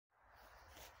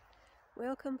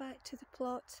Welcome back to the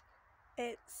plot.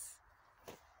 It's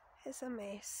a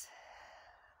mess.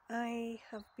 I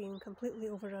have been completely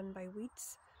overrun by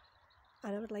weeds,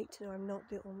 and I would like to know I'm not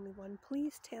the only one.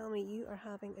 Please tell me you are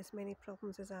having as many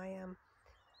problems as I am.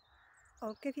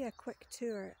 I'll give you a quick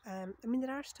tour. I mean,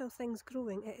 there are still things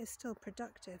growing, it is still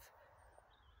productive,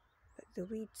 but the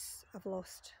weeds I've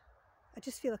lost. I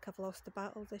just feel like I've lost the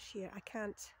battle this year. I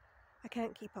can't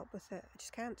keep up with it. I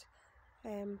just can't.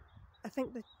 I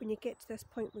think that when you get to this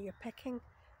point where you're picking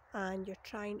and you're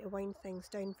trying to wind things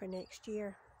down for next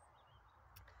year,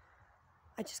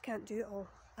 I just can't do it all,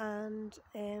 and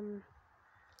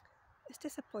it's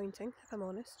disappointing if I'm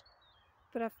honest.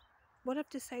 But what I've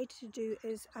decided to do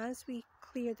is, as we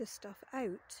clear this stuff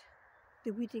out,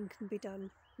 the weeding can be done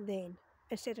then,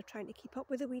 instead of trying to keep up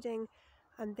with the weeding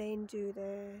and then do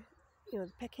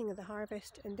the picking of the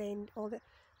harvest, and then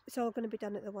it's all going to be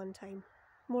done at the one time,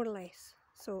 more or less.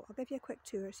 So I'll give you a quick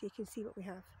tour so you can see what we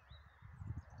have.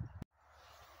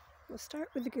 We'll start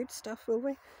with the good stuff, will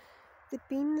we? The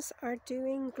beans are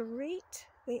doing great.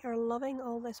 They are loving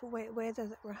all this wet weather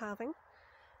that we're having.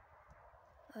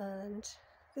 And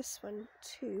this one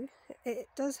too. It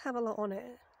does have a lot on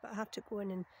it, but I have to go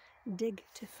in and dig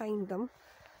to find them,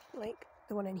 like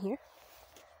the one in here.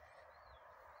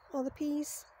 All the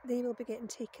peas, they will be getting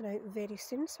taken out very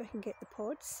soon so I can get the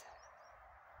pods.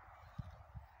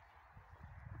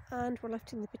 And we're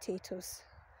lifting the potatoes.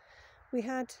 We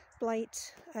had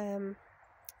blight,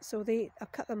 so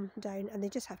I've cut them down and they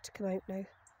just have to come out now.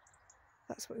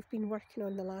 That's what we've been working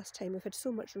on the last time. We've had so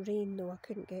much rain though I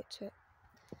couldn't get to it.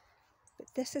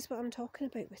 But this is what I'm talking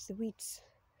about with the weeds.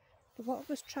 But what I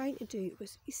was trying to do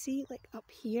was, you see, like up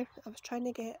here, I was trying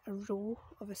to get a row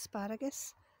of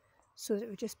asparagus so that it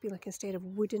would just be like, instead of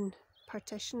wooden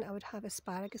partition, I would have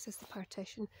asparagus as the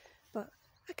partition. But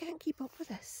I can't keep up with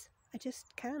this. I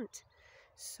just can't.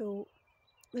 So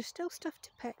there's still stuff to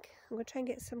pick. I'm going to try and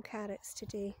get some carrots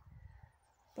today.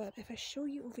 But if I show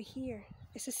you over here,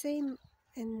 it's the same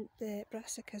in the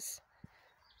brassicas.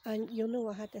 And you'll know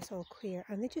I had this all clear.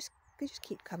 And they just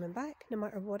keep coming back. No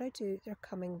matter what I do, they're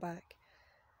coming back.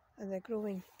 And they're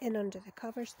growing in under the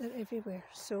covers. They're everywhere.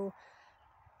 So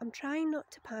I'm trying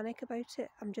not to panic about it.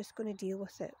 I'm just going to deal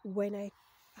with it when I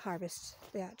harvest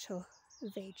the actual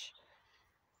veg.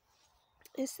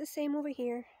 It's the same over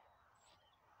here.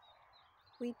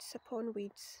 Weeds upon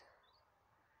weeds.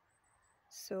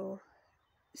 So,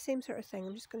 same sort of thing.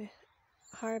 I'm just going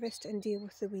to harvest and deal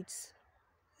with the weeds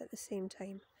at the same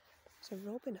time. There's a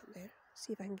robin up there.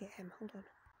 See if I can get him. Hold on.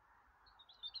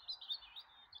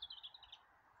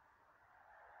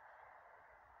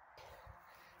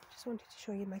 Just wanted to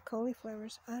show you my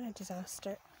cauliflowers are a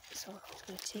disaster. So I'm just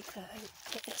going to take that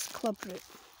out. Get this club root.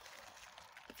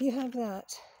 If you have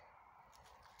that,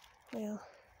 well,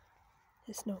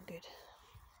 it's not good.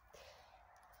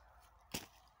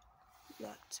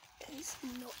 That is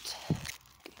not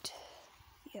good.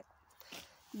 Yep.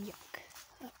 Yuck.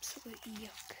 Absolute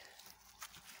yuck.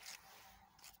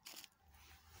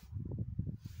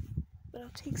 But I'll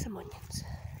take some onions.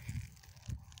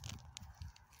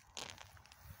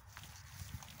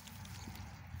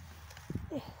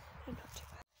 Not too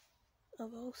bad.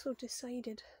 I've also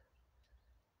decided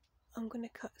I'm going to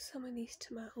cut some of these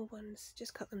tomato ones,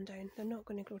 just cut them down. They're not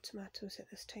going to grow tomatoes at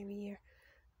this time of year.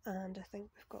 And I think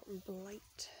we've got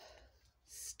blight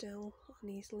still on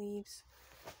these leaves.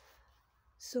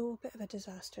 So a bit of a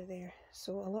disaster there.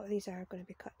 So a lot of these are going to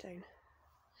be cut down.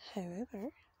 However,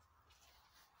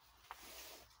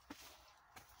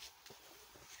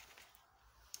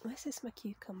 this is my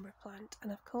cucumber plant,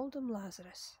 and I've called him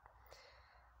Lazarus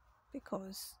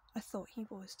because I thought he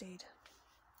was dead.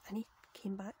 And he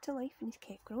came back to life and he's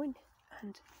kept growing.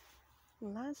 And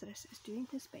Lazarus is doing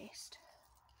his best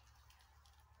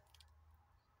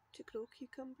to grow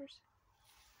cucumbers.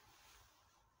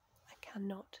 I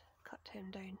cannot cut him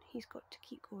down. He's got to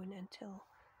keep going until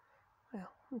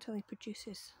he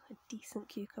produces a decent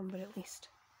cucumber at least.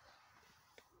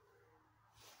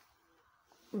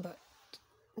 But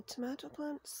the tomato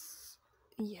plants,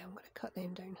 yeah, I'm going to cut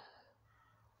them down.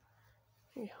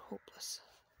 They're hopeless.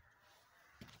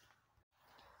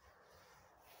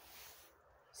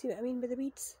 See what I mean by the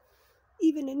weeds?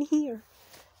 Even in here.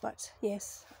 But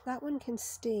yes, that one can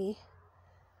stay.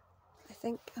 I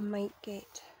think I might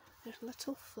get, there's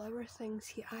little flower things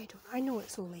here. I know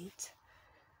it's late.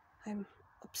 I'm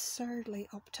absurdly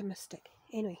optimistic.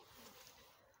 Anyway,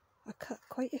 I cut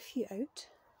quite a few out.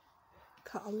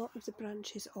 Cut a lot of the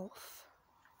branches off.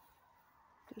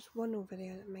 There's one over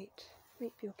there that might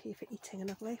be okay for eating, and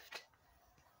I've left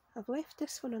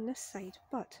this one on this side.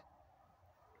 But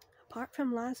apart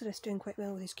from Lazarus doing quite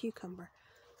well with his cucumber,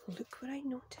 look what I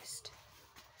noticed.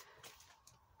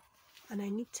 And I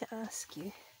need to ask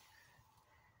you,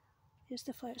 here's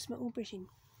the flower, it's my aubergine.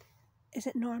 Is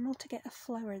it normal to get a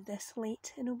flower this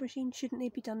late in aubergine? Shouldn't they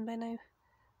be done by now?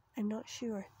 I'm not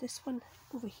sure. This one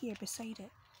over here beside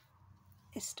it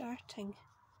is starting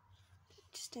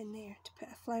just in there to put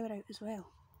a flower out as well.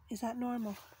 Is that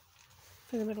normal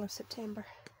for the middle of September?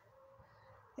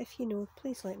 If you know,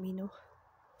 please let me know.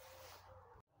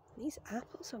 These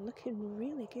apples are looking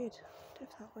really good. I wonder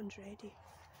if that one's ready.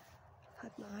 I've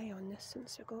had my eye on this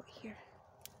since I got here.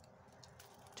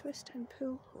 Twist and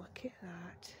pull. Look at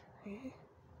that. Eh?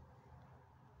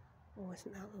 Oh,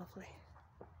 isn't that lovely?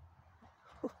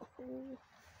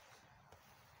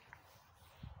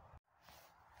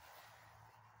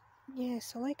 Yeah,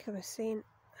 so like I was saying,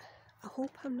 I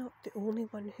hope I'm not the only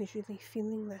one who's really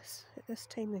feeling this at this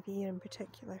time of year in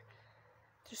particular.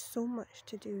 There's so much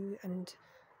to do and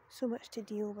so much to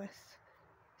deal with.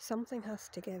 Something has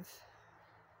to give.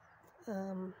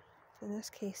 In this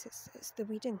case it's the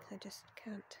weeding. I just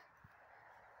can't.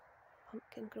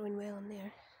 Pumpkin growing well in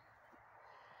there.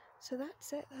 So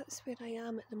that's it, that's where I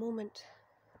am at the moment.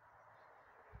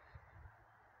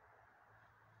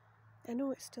 I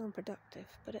know it's still unproductive,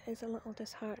 but it is a little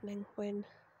disheartening when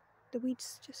the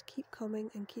weeds just keep coming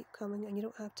and you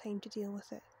don't have time to deal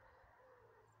with it.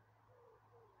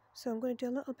 So I'm going to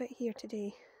do a little bit here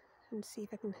today and see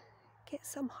if I can get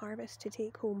some harvest to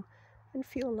take home and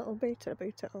feel a little better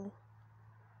about it all.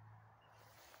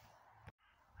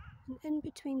 And in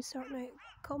between sorting out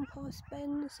compost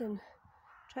bins and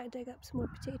trying to dig up some more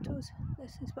potatoes,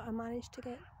 this is what I managed to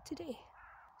get today.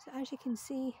 So as you can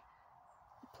see,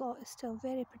 the plot is still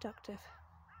very productive,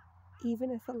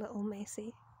 even if a little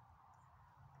messy.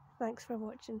 Thanks for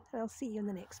watching, and I'll see you in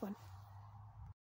the next one.